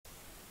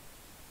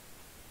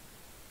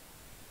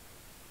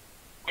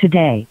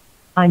Today,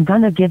 I'm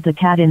gonna give the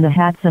cat in the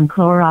hat some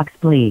Clorox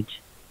bleach.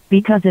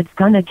 Because it's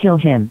gonna kill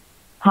him.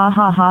 Ha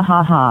ha ha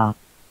ha ha.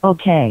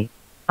 Okay.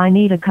 I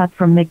need a cup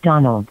from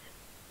McDonald's.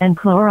 And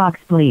Clorox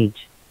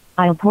bleach.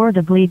 I'll pour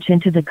the bleach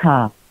into the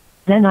cup.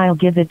 Then I'll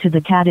give it to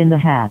the cat in the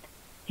hat.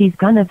 He's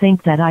gonna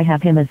think that I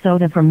have him a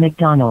soda from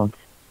McDonald's.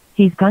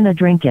 He's gonna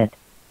drink it.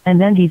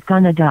 And then he's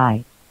gonna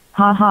die.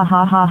 Ha ha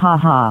ha ha ha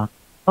ha.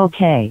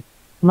 Okay.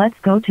 Let's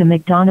go to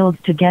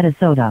McDonald's to get a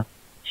soda.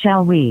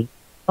 Shall we?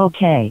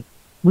 Okay.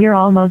 We're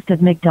almost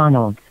at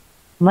McDonald's.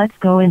 Let's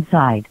go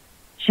inside.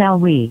 Shall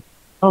we?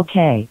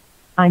 Okay.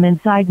 I'm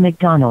inside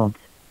McDonald's.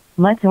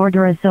 Let's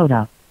order a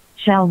soda.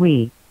 Shall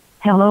we?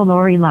 Hello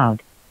Lori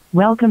Loud.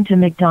 Welcome to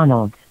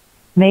McDonald's.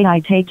 May I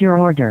take your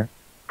order?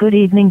 Good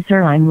evening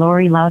sir, I'm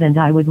Lori Loud and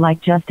I would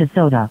like just a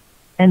soda.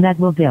 And that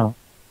will bill.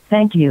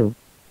 Thank you.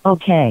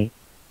 Okay.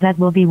 That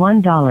will be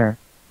 $1.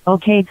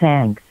 Okay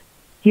thanks.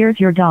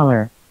 Here's your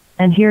dollar.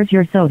 And here's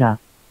your soda.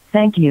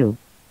 Thank you.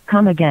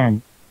 Come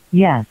again.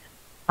 Yes.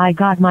 I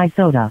got my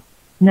soda.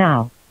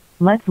 Now.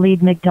 Let's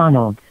leave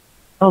McDonald's.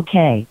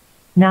 Okay.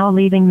 Now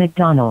leaving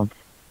McDonald's.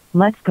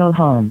 Let's go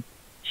home.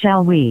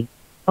 Shall we?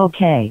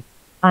 Okay.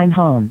 I'm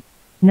home.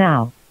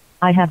 Now.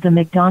 I have the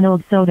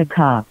McDonald's soda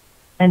cup.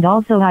 And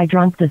also I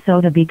drank the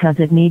soda because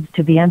it needs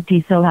to be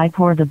empty, so I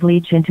pour the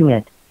bleach into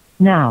it.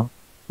 Now.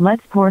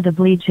 Let's pour the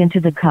bleach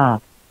into the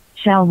cup.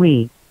 Shall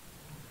we?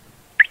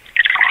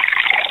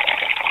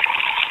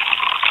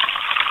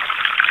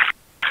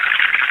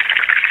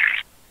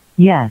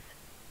 Yes.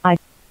 I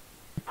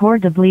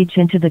poured the bleach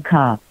into the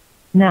cup.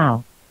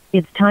 Now.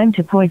 It's time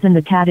to poison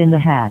the cat in the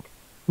hat.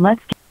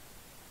 Let's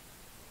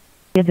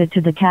give it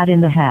to the cat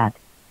in the hat.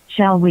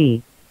 Shall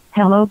we?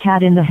 Hello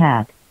cat in the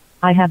hat.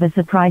 I have a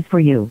surprise for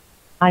you.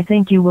 I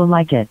think you will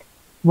like it.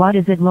 What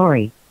is it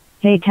Lori?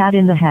 Hey cat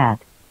in the hat.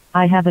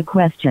 I have a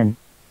question.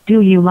 Do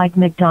you like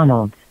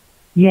McDonald's?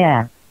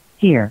 Yeah.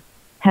 Here.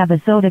 Have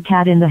a soda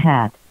cat in the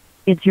hat.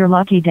 It's your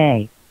lucky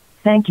day.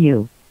 Thank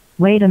you.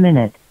 Wait a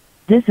minute.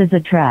 This is a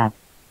trap.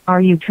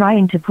 Are you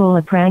trying to pull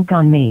a prank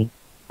on me?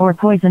 Or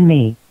poison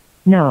me?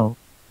 No.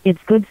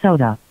 It's good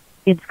soda.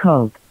 It's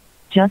Coke.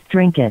 Just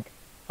drink it.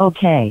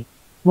 Okay.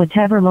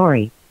 Whatever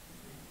Lori.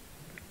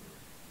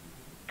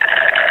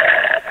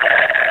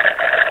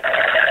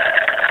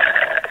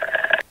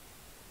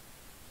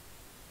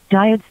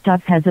 Diet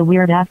stuff has a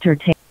weird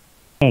aftertaste.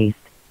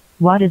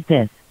 What is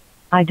this?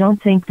 I don't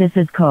think this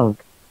is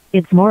Coke.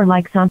 It's more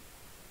like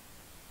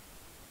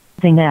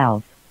something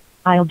else.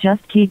 I'll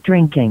just keep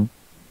drinking.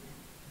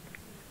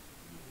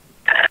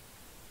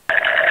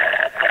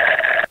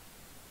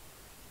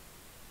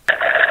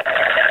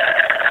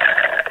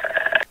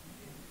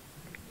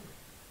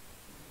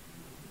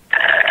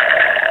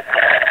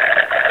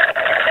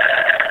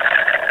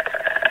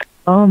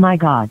 Oh my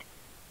god.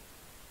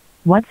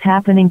 What's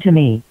happening to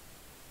me?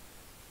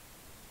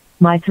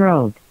 My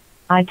throat.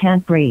 I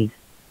can't breathe.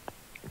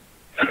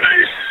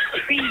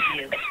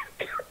 Preview.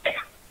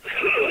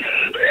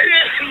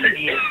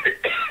 Preview.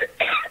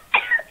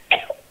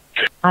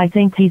 I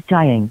think he's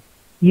dying.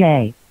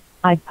 Yay.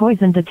 I've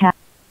poisoned the cat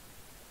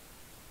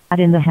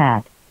in the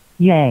hat.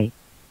 Yay.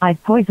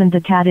 I've poisoned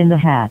the cat in the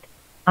hat.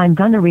 I'm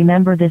gonna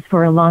remember this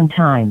for a long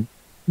time.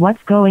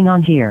 What's going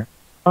on here?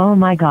 Oh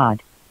my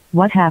god.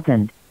 What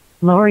happened?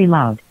 Lori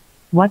Loud.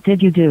 What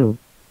did you do?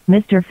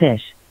 Mr.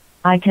 Fish.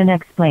 I can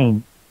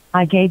explain.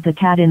 I gave the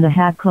cat in the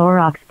hat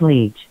Clorox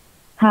bleach.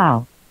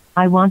 How?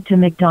 I went to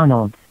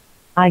McDonald's.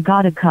 I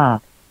got a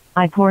cup.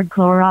 I poured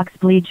Clorox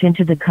bleach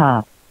into the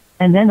cup.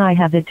 And then I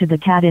have it to the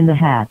cat in the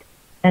hat.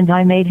 And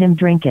I made him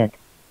drink it.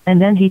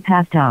 And then he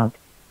passed out.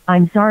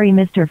 I'm sorry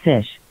Mr.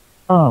 Fish.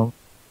 Oh.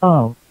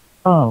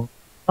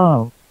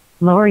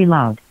 Lori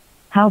Loud.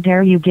 How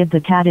dare you give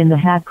the cat in the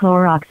hat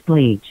Clorox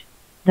bleach?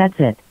 That's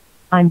it.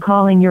 I'm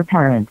calling your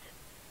parents.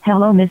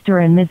 Hello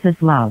Mr. and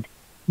Mrs. Loud.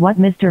 What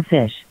Mr.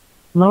 Fish?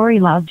 Lori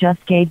Loud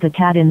just gave the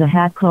cat in the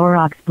hat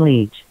Clorox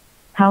bleach.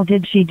 How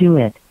did she do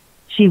it?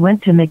 She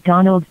went to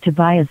McDonald's to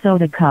buy a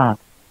soda cup.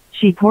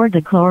 She poured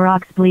the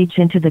Clorox bleach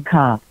into the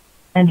cup.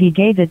 And he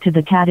gave it to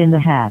the cat in the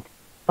hat.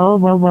 Oh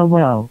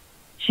whoa.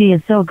 She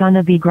is so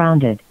gonna be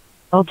grounded.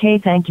 Okay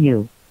thank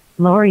you.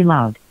 Lori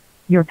Loud.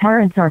 Your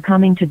parents are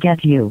coming to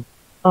get you.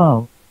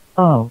 Oh.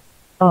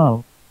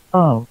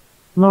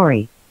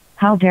 Lori.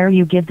 How dare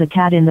you give the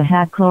cat in the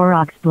hat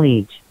Clorox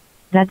bleach?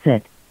 That's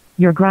it.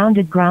 You're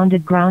grounded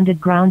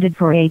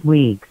for 8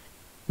 weeks.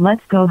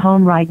 Let's go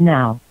home right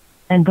now.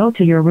 And go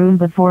to your room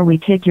before we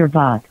kick your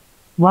butt.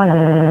 What?